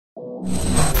Alright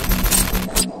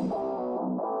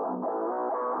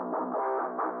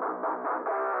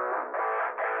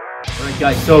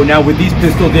guys, so now with these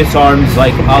pistol disarms,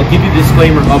 like, I'll give you a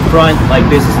disclaimer up front, like,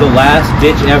 this is the last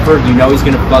ditch effort. You know he's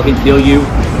gonna fucking kill you.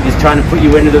 He's trying to put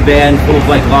you into the van full of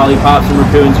like lollipops and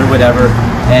raccoons or whatever,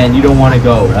 and you don't want to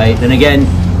go, right? And again,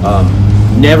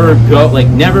 never go, like,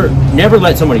 never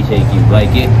let somebody take you.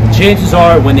 Like, chances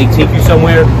are when they take you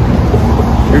somewhere,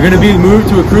 you're gonna be moved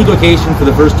to a crude location for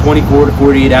the first 24 to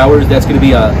 48 hours. That's gonna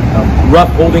be a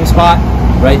rough holding spot,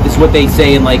 right? This is what they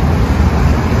say in, like,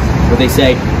 what they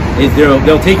say is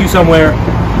they'll take you somewhere.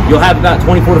 You'll have about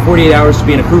 24 to 48 hours to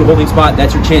be in a crude holding spot.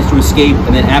 That's your chance to escape.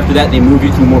 And then after that, they move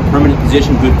you to a more permanent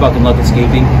position. Good fucking luck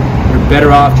escaping. You're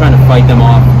better off trying to fight them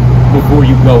off before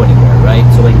you go anywhere, right?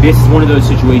 So, like, this is one of those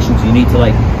situations you need to,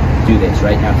 like, do this,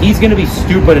 right? Now, he's going to be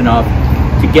stupid enough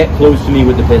to get close to me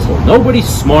with the pistol. Nobody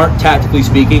smart, tactically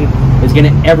speaking, is going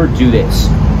to ever do this,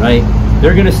 right?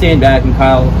 They're going to stand back, and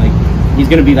Kyle, like, he's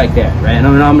going to be like that, right? And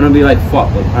I'm going to be like,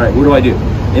 fuck, like, all right, what do I do?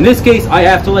 In this case, I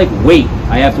have to, like, wait.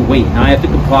 I have to wait. Now I have to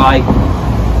comply.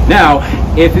 Now,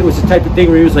 if it was the type of thing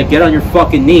where he was like, get on your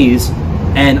fucking knees,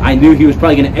 and I knew he was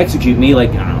probably going to execute me,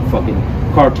 like, I don't know,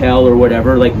 fucking cartel or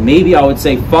whatever, like, maybe I would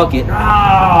say, fuck it,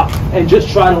 and just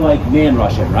try to, like, man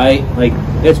rush him, right? Like,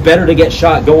 it's better to get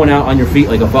shot going out on your feet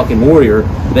like a fucking warrior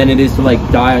than it is to, like,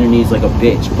 die on your knees like a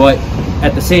bitch. But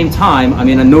at the same time, I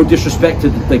mean, no disrespect to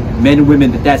the, like, men and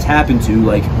women that's happened to,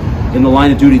 like, in the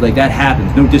line of duty, like, that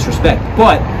happens, no disrespect.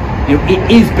 But, you know, it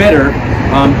is better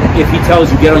if he tells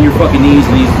you get on your fucking knees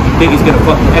and you think he's gonna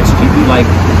fucking execute you, like,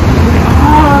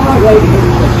 right,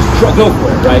 just go for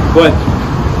it, right? But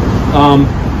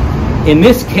in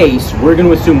this case, we're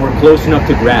gonna assume we're close enough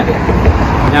to grab it.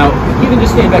 Now, you can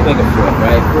just stand back like a foot,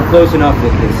 right? We're close enough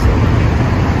with this.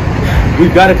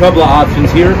 We've got a couple of options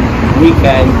here. We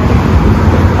can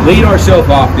lead ourselves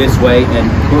off this way and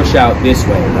push out this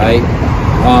way, right?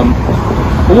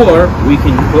 Or we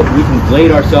can blade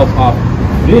ourselves off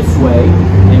this way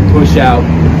and push out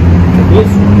this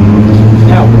way.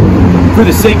 Now, for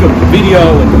the sake of the video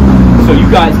and so you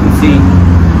guys can see,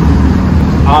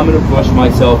 I'm going to push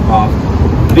myself off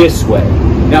this way.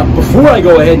 Now, before I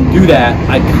go ahead and do that,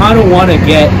 I kind of want to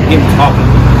get him talking.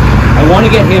 I want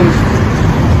to get him,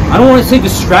 I don't want to say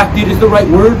distracted is the right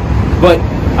word, but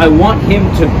I want him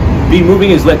to be moving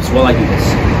his lips while I do this.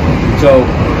 So,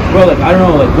 bro, like, I don't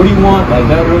know, like, what do you want? Like,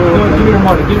 that, give me your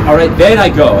mark. All right, then I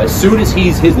go. As soon as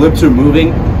his lips are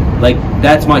moving, like,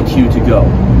 that's my cue to go.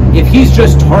 If he's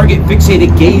just target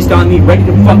fixated, gazed on me, ready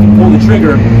to fucking pull the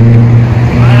trigger,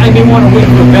 I may want to wait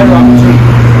for a better opportunity.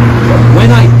 But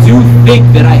when I do think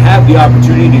that I have the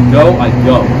opportunity to go, I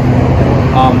go.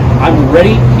 I'm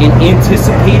ready and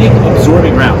anticipating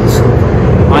absorbing rounds.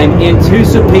 I'm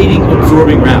anticipating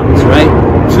absorbing rounds, right?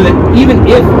 So that even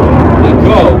if I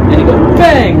go and he goes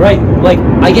bang, right? Like,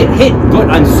 I get hit, but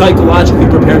I'm psychologically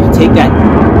prepared to take that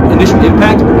initial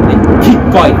impact and keep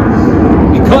fighting.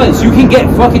 Because you can get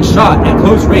fucking shot at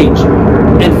close range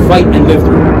and fight and live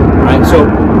through it, right? So,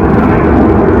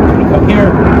 come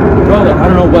here, bro, like, I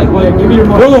don't know, like, give me your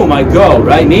mark. Boom, I go,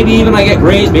 right? Maybe even I get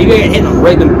grazed, maybe I get hit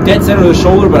right in the dead center of the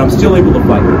shoulder, but I'm still able to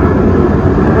fight.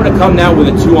 I'm going to come now with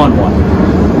a 2-on-1.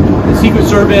 The Secret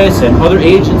Service and other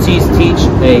agencies teach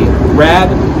a grab,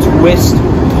 twist,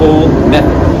 pull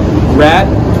method. Grab,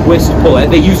 twist, pull.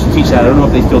 They used to teach that. I don't know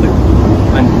if they still do.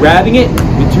 I'm grabbing it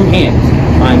with 2 hands.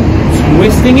 I'm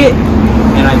twisting it,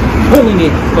 and I'm pulling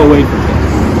it away from him.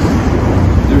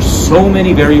 There's so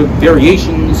many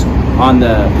variations on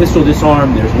the pistol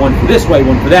disarm. There's one for this way,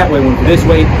 one for that way, one for this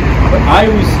way. But I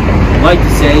always like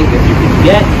to say, if you can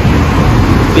get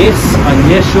this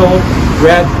initial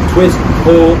grab, twist,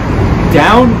 pull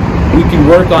down, we can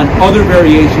work on other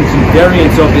variations and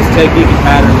variants of this technique and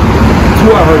pattern to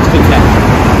our heart's content.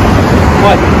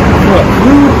 But for a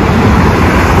crude,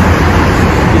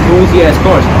 noisy ass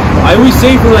cars, I always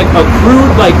say for like a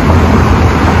crude, like,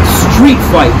 street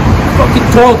fight, fucking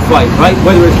dog fight, right?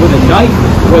 Whether it's with a knife,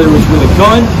 whether it's with a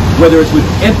gun, whether it's with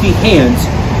empty hands,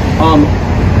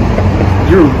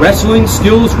 your wrestling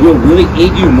skills will really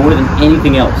aid you more than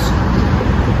anything else.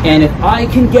 And if I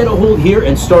can get a hold here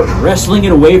and start wrestling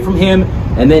it away from him,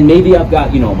 and then maybe I've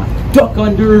got, you know, my duck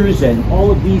unders and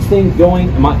all of these things going,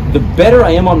 the better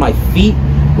I am on my feet,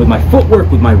 with my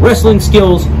footwork, with my wrestling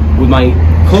skills, with my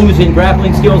closing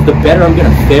grappling skills, the better I'm going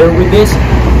to fare with this.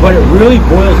 But it really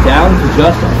boils down to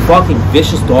just a fucking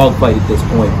vicious dogfight at this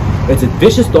point. It's a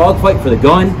vicious dogfight for the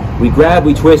gun. We grab,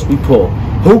 we twist, we pull.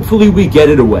 Hopefully we get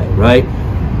it away, right?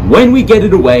 When we get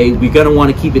it away, we're going to want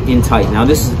to keep it in tight. Now,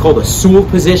 this is called a Sul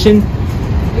position.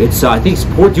 It's, I think it's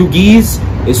Portuguese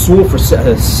is Sul for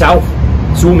south.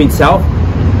 Sul means south.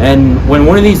 And when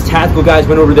one of these tactical guys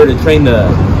went over there to train the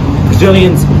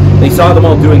Brazilians, they saw them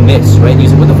all doing this, right? And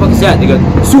he's like, what the fuck is that? They go,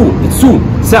 sul, it's sul,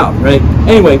 south, right?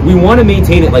 Anyway, we want to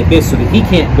maintain it like this so that he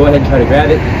can't go ahead and try to grab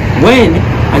it. When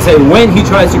he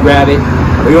tries to grab it,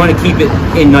 we want to keep it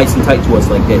in nice and tight to us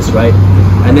like this, right?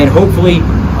 And then hopefully,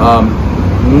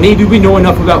 maybe we know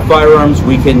enough about firearms,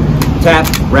 we can tap,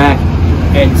 rack,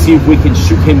 and see if we can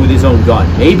shoot him with his own gun.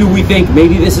 Maybe we think,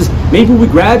 maybe we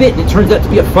grab it and it turns out to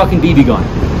be a fucking BB gun.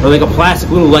 Or like a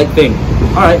plastic little light thing.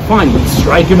 Alright, fine, we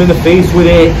strike him in the face with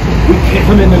it, we kick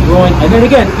him in the groin, and then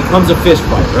again, it becomes a fist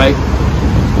fight, right?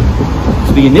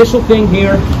 So the initial thing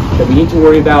here that we need to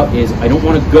worry about is I don't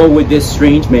want to go with this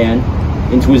strange man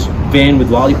into his van with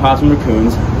lollipops and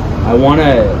raccoons. I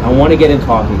wanna get him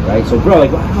talking, right? So bro,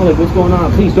 like, wow, like what's going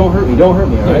on? Please don't hurt me,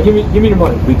 alright? Yeah, give me the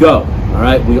money. We go,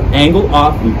 alright? We angle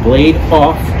off, we blade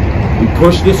off, we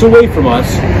push this away from us,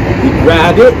 we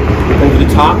grab it over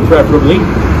the top preferably,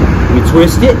 we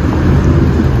twist it,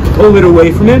 pull it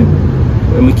away from him,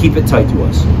 and we keep it tight to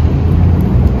us.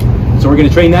 So we're gonna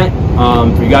train that.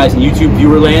 For you guys in YouTube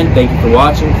viewer land, thank you for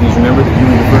watching. Please remember that you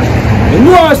are the first and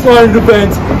last line of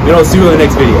defense, and I'll see you in the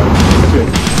next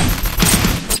video.